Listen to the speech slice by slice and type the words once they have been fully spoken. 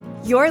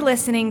You're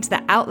listening to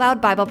the Out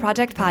Loud Bible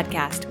Project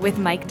podcast with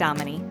Mike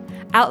Dominy.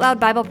 Out Loud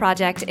Bible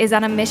Project is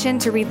on a mission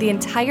to read the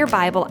entire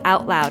Bible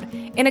out loud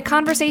in a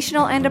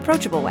conversational and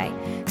approachable way,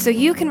 so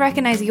you can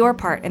recognize your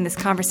part in this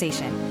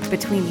conversation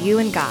between you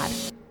and God.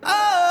 Before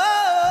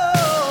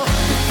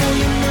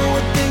you know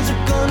it, things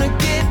are gonna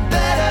get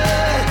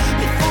better.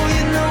 Before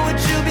you know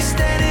it, you'll be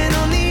standing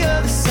on the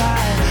other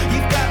side.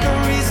 You've got no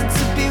reason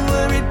to be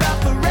worried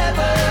about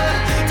forever.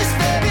 Just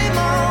every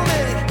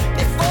moment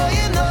before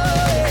you know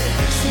it.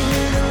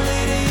 Sooner or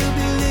later, you'll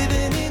be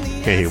living in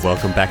the Hey,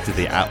 welcome back to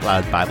the Out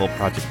Loud Bible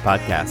Project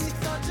podcast.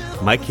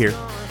 Mike here,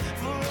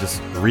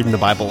 just reading the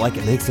Bible like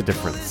it makes a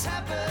difference.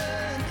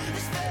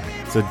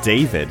 So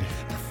David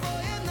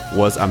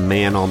was a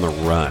man on the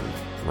run,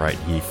 right?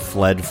 He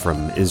fled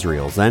from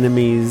Israel's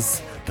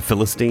enemies, the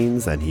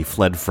Philistines, and he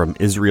fled from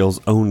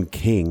Israel's own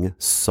king,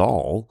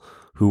 Saul,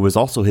 who was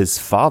also his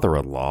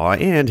father-in-law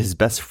and his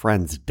best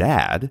friend's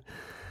dad.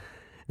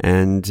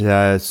 And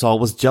Saul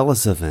was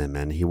jealous of him,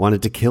 and he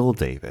wanted to kill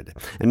David.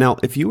 And now,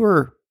 if you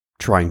were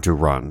trying to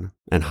run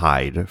and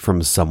hide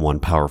from someone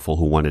powerful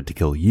who wanted to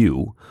kill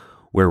you,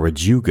 where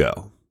would you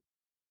go?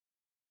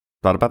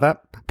 Thought about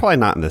that? Probably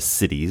not in the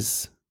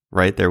cities,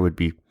 right? There would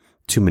be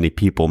too many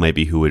people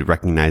maybe who would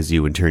recognize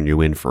you and turn you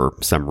in for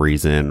some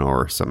reason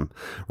or some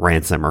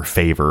ransom or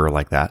favor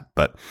like that.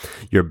 But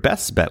your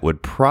best bet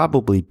would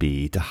probably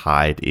be to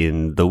hide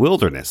in the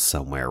wilderness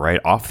somewhere,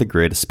 right? Off the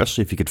grid,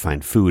 especially if you could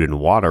find food and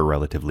water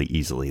relatively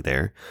easily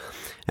there.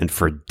 And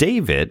for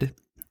David,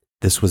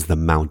 this was the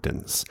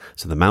mountains.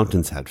 So the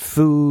mountains had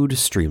food,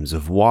 streams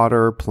of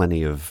water,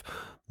 plenty of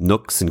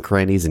nooks and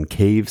crannies and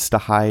caves to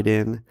hide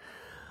in.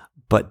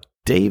 But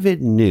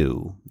David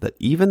knew that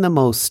even the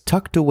most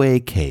tucked away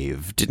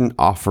cave didn't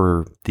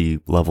offer the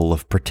level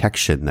of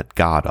protection that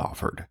God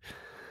offered.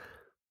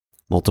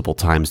 Multiple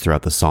times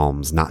throughout the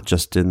Psalms, not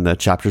just in the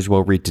chapters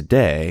we'll read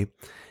today,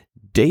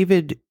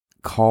 David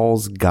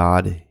calls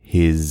God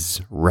his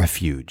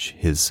refuge,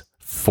 his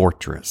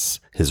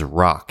fortress, his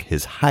rock,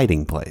 his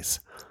hiding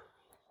place.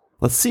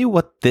 Let's see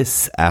what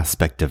this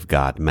aspect of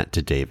God meant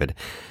to David,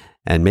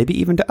 and maybe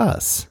even to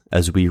us,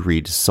 as we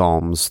read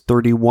Psalms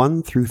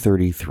 31 through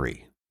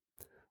 33.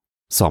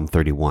 Psalm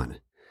 31.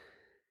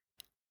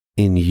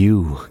 In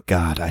you,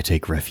 God, I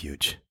take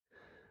refuge.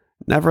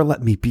 Never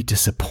let me be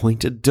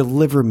disappointed.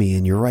 Deliver me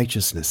in your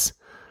righteousness.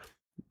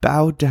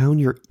 Bow down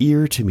your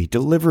ear to me.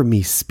 Deliver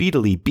me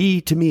speedily.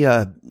 Be to me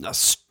a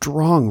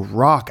strong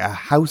rock, a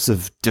house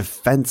of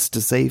defense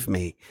to save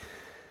me.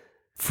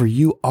 For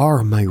you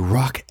are my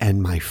rock and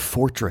my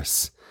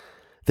fortress.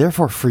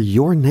 Therefore, for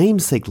your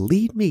name's sake,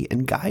 lead me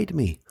and guide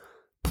me.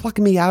 Pluck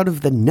me out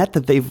of the net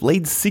that they've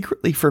laid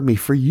secretly for me,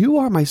 for you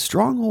are my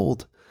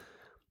stronghold.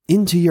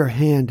 Into your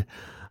hand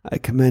I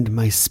commend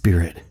my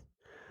spirit.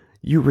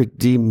 You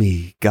redeem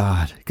me,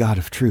 God, God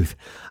of truth.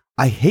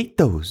 I hate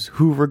those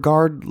who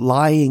regard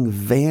lying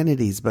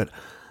vanities, but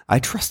I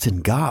trust in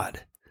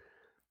God.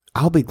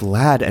 I'll be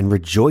glad and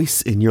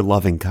rejoice in your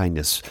loving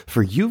kindness,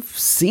 for you've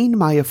seen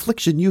my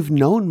affliction. You've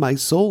known my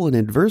soul in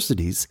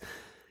adversities.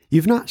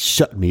 You've not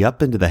shut me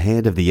up into the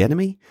hand of the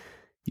enemy.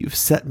 You've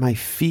set my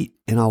feet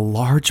in a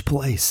large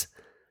place.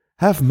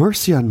 Have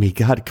mercy on me,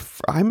 God,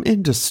 for I'm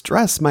in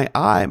distress. My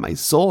eye, my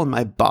soul, and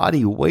my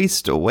body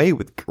waste away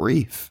with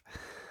grief.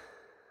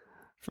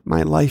 For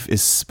my life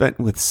is spent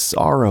with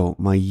sorrow,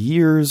 my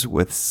years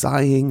with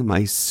sighing.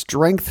 My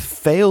strength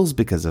fails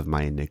because of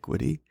my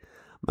iniquity.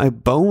 My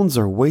bones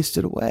are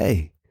wasted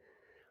away.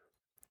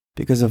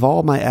 Because of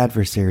all my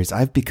adversaries,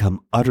 I've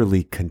become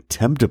utterly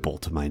contemptible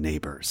to my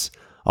neighbors,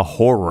 a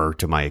horror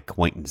to my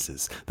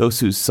acquaintances.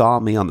 Those who saw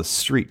me on the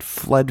street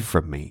fled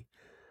from me.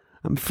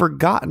 I'm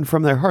forgotten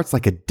from their hearts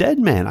like a dead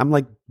man. I'm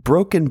like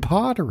broken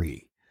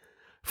pottery.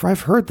 For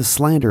I've heard the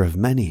slander of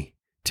many,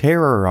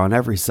 terror on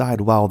every side,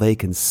 while they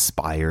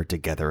conspire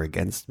together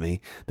against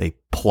me. They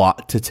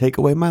plot to take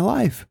away my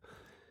life.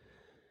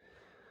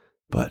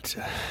 But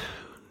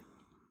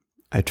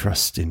I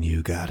trust in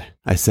you, God.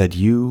 I said,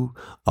 you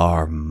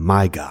are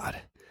my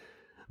God.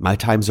 My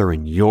times are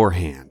in your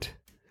hand.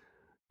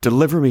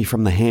 Deliver me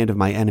from the hand of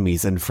my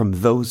enemies and from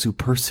those who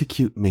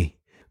persecute me.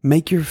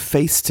 Make your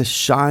face to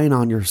shine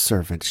on your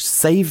servant.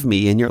 Save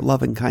me in your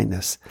loving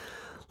kindness.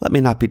 Let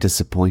me not be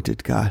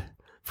disappointed, God,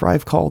 for I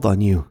have called on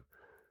you.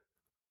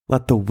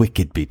 Let the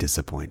wicked be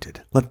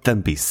disappointed. Let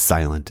them be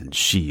silent in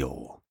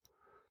Sheol.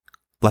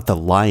 Let the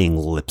lying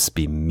lips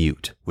be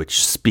mute,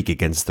 which speak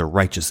against the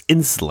righteous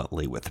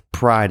insolently with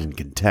pride and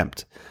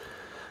contempt.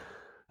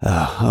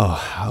 Oh,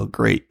 how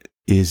great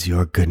is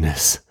your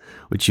goodness,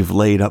 which you've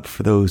laid up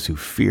for those who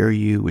fear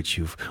you, which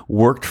you've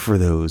worked for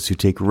those who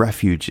take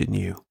refuge in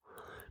you,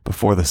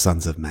 before the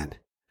sons of men.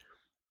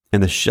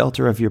 In the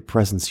shelter of your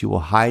presence you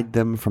will hide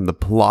them from the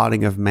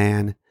plotting of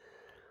man.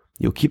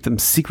 You'll keep them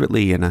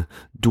secretly in a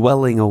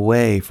dwelling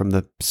away from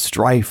the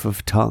strife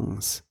of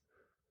tongues.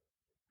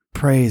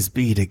 Praise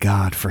be to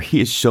God, for he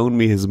has shown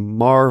me his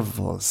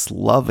marvelous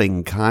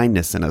loving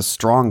kindness in a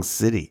strong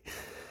city.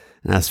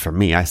 And as for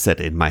me, I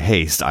said in my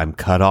haste, I'm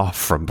cut off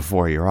from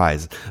before your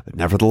eyes. But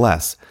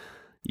nevertheless,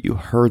 you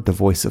heard the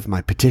voice of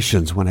my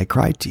petitions when I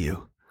cried to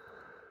you.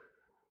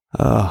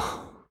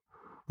 Oh,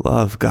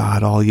 love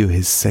God, all you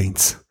his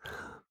saints.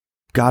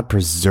 God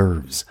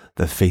preserves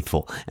the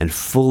faithful and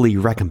fully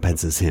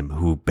recompenses him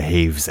who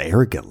behaves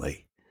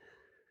arrogantly.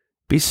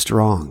 Be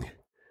strong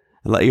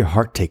and let your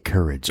heart take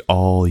courage,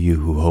 all you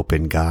who hope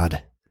in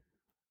God.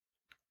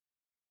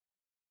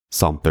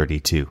 Psalm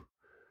 32.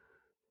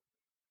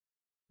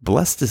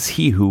 Blessed is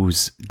he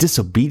whose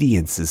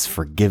disobedience is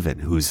forgiven,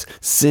 whose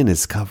sin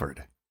is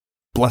covered.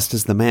 Blessed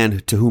is the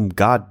man to whom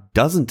God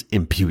doesn't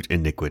impute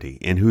iniquity,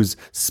 in whose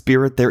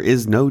spirit there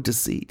is no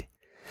deceit.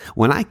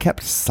 When I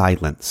kept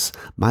silence,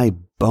 my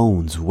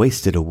bones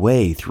wasted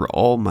away through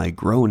all my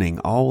groaning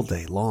all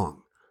day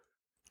long.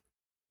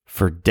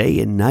 For day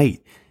and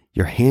night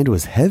your hand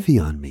was heavy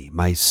on me,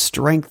 my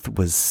strength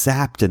was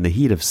sapped in the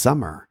heat of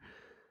summer.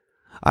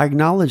 I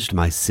acknowledged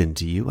my sin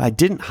to you. I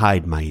didn't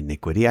hide my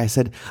iniquity. I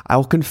said, I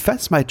will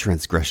confess my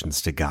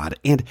transgressions to God,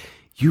 and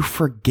you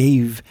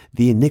forgave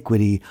the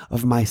iniquity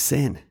of my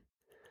sin.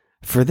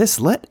 For this,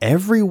 let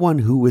everyone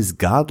who is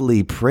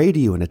godly pray to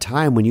you in a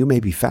time when you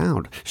may be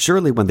found.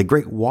 Surely when the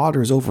great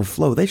waters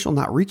overflow, they shall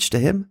not reach to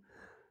him.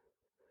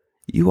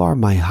 You are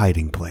my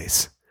hiding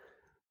place.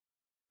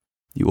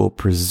 You will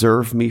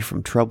preserve me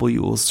from trouble.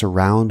 You will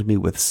surround me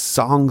with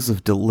songs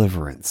of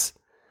deliverance.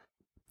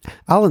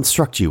 I'll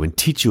instruct you and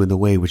teach you in the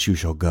way which you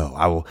shall go.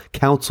 I will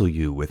counsel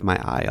you with my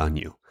eye on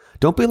you.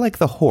 Don't be like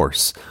the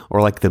horse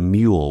or like the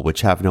mule, which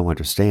have no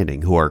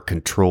understanding, who are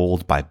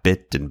controlled by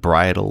bit and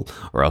bridle,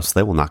 or else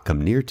they will not come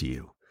near to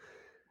you.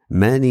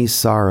 Many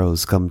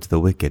sorrows come to the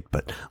wicked,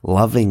 but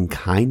loving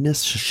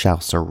kindness shall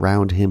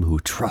surround him who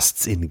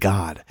trusts in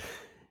God.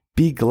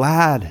 Be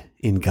glad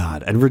in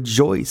God and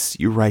rejoice,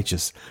 you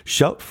righteous.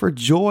 Shout for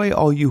joy,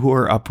 all you who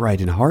are upright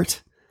in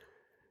heart.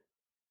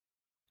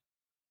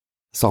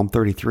 Psalm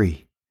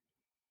 33.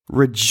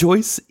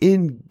 Rejoice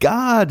in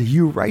God,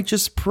 you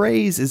righteous.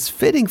 Praise is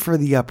fitting for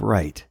the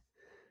upright.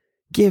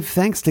 Give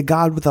thanks to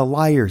God with a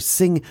lyre.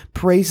 Sing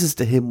praises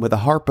to him with a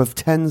harp of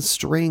 10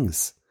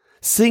 strings.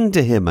 Sing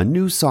to him a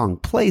new song.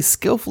 Play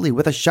skillfully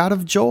with a shout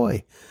of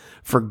joy.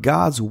 For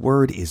God's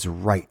word is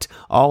right.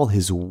 All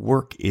his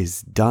work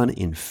is done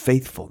in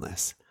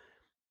faithfulness.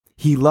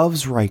 He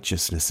loves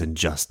righteousness and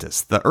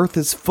justice. The earth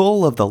is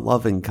full of the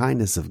loving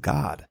kindness of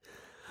God.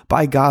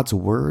 By God's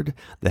word,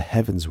 the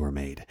heavens were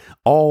made,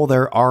 all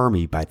their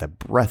army by the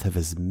breath of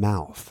his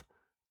mouth.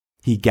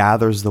 He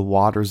gathers the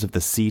waters of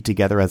the sea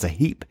together as a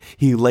heap.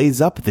 He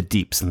lays up the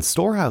deeps in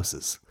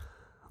storehouses.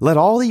 Let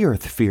all the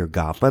earth fear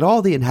God. Let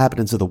all the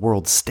inhabitants of the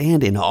world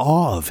stand in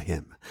awe of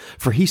him.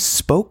 For he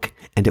spoke,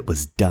 and it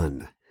was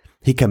done.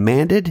 He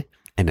commanded,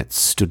 and it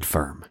stood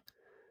firm.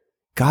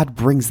 God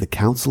brings the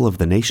counsel of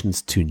the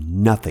nations to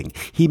nothing.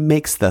 He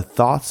makes the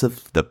thoughts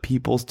of the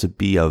peoples to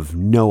be of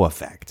no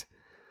effect.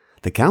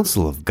 The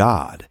counsel of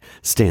God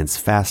stands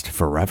fast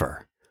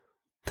forever.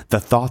 The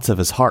thoughts of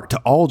his heart to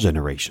all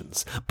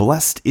generations.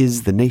 Blessed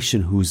is the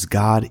nation whose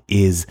God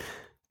is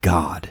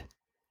God,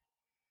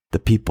 the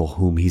people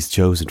whom he's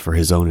chosen for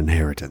his own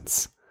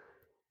inheritance.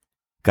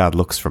 God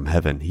looks from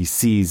heaven. He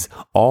sees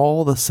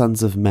all the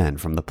sons of men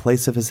from the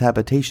place of his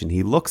habitation.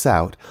 He looks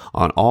out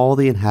on all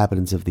the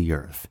inhabitants of the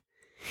earth.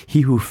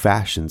 He who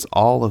fashions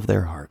all of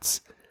their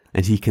hearts,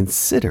 and he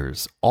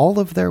considers all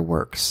of their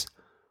works.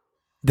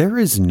 There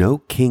is no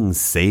king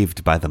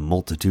saved by the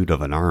multitude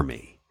of an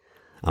army.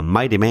 A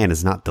mighty man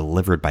is not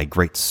delivered by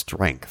great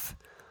strength.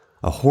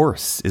 A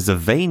horse is a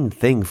vain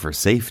thing for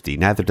safety,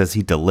 neither does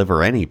he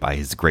deliver any by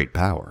his great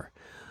power.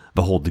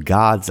 Behold,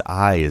 God's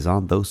eye is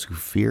on those who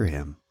fear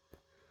him,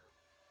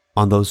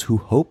 on those who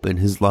hope in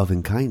his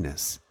loving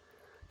kindness,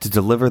 to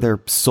deliver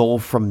their soul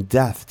from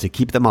death, to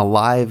keep them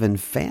alive in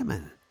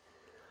famine.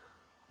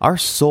 Our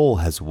soul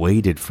has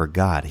waited for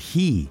God.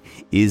 He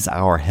is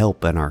our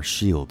help and our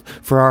shield,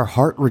 for our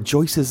heart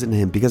rejoices in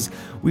him because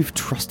we've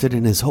trusted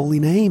in his holy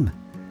name.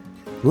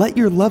 Let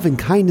your loving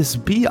kindness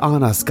be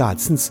on us, God,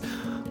 since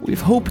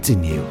we've hoped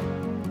in you.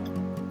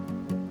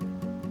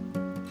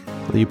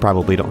 Well, you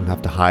probably don't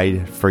have to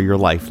hide for your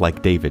life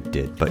like David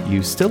did, but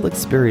you still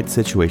experience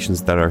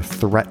situations that are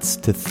threats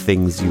to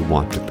things you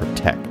want to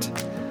protect.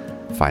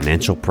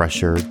 Financial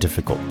pressure,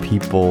 difficult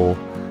people,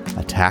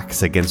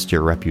 attacks against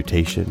your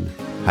reputation,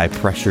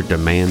 high-pressure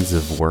demands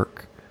of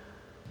work.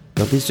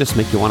 Don't these just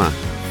make you want to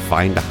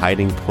find a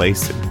hiding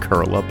place and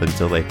curl up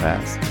until they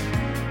pass?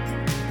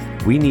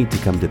 We need to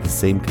come to the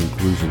same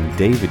conclusion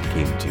David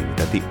came to,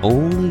 that the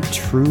only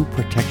true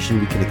protection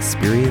we can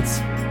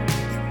experience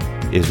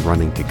is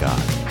running to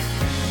God.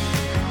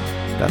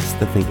 That's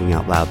the Thinking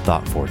Out Loud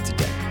thought for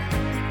today.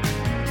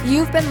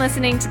 You've been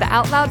listening to the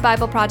Out Loud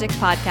Bible Project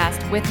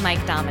podcast with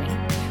Mike Dominy.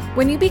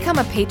 When you become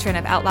a patron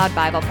of Out Loud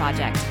Bible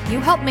Project, you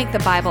help make the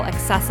Bible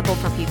accessible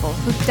for people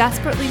who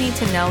desperately need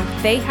to know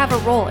they have a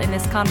role in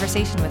this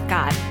conversation with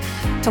God.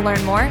 To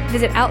learn more,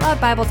 visit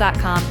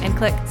OutLoudBible.com and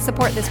click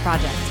Support This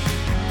Project.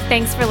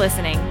 Thanks for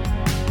listening.